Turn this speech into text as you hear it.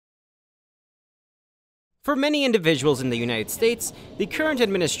For many individuals in the United States, the current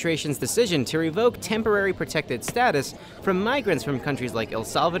administration's decision to revoke temporary protected status from migrants from countries like El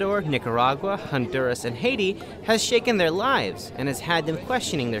Salvador, Nicaragua, Honduras, and Haiti has shaken their lives and has had them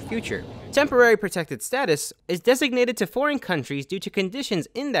questioning their future. Temporary protected status is designated to foreign countries due to conditions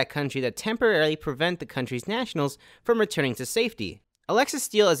in that country that temporarily prevent the country's nationals from returning to safety. Alexis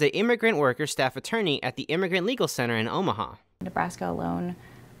Steele is an immigrant worker staff attorney at the Immigrant Legal Center in Omaha. Nebraska alone,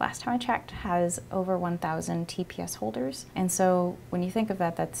 last time I checked, has over 1,000 TPS holders. And so when you think of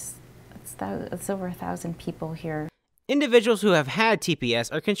that, that's over 1,000 people here. Individuals who have had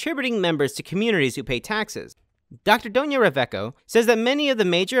TPS are contributing members to communities who pay taxes. Dr. Doña Reveco says that many of the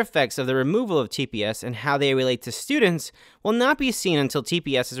major effects of the removal of TPS and how they relate to students will not be seen until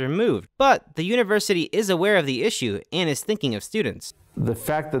TPS is removed, but the university is aware of the issue and is thinking of students. The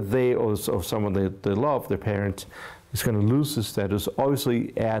fact that they or someone they love, their parent, is going to lose the status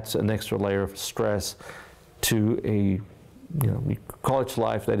obviously adds an extra layer of stress to a college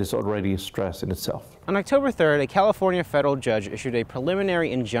life that is already a stress in itself. On October 3rd, a California federal judge issued a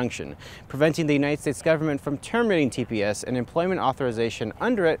preliminary injunction preventing the United States government from terminating TPS and employment authorization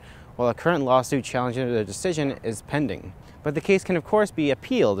under it, while a current lawsuit challenging the decision is pending. But the case can of course be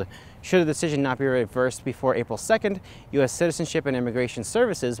appealed. Should the decision not be reversed before April 2nd, U.S. Citizenship and Immigration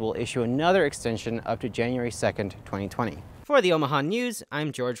Services will issue another extension up to January 2nd, 2020. For the Omaha News,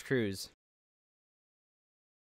 I'm Jurge Cruz.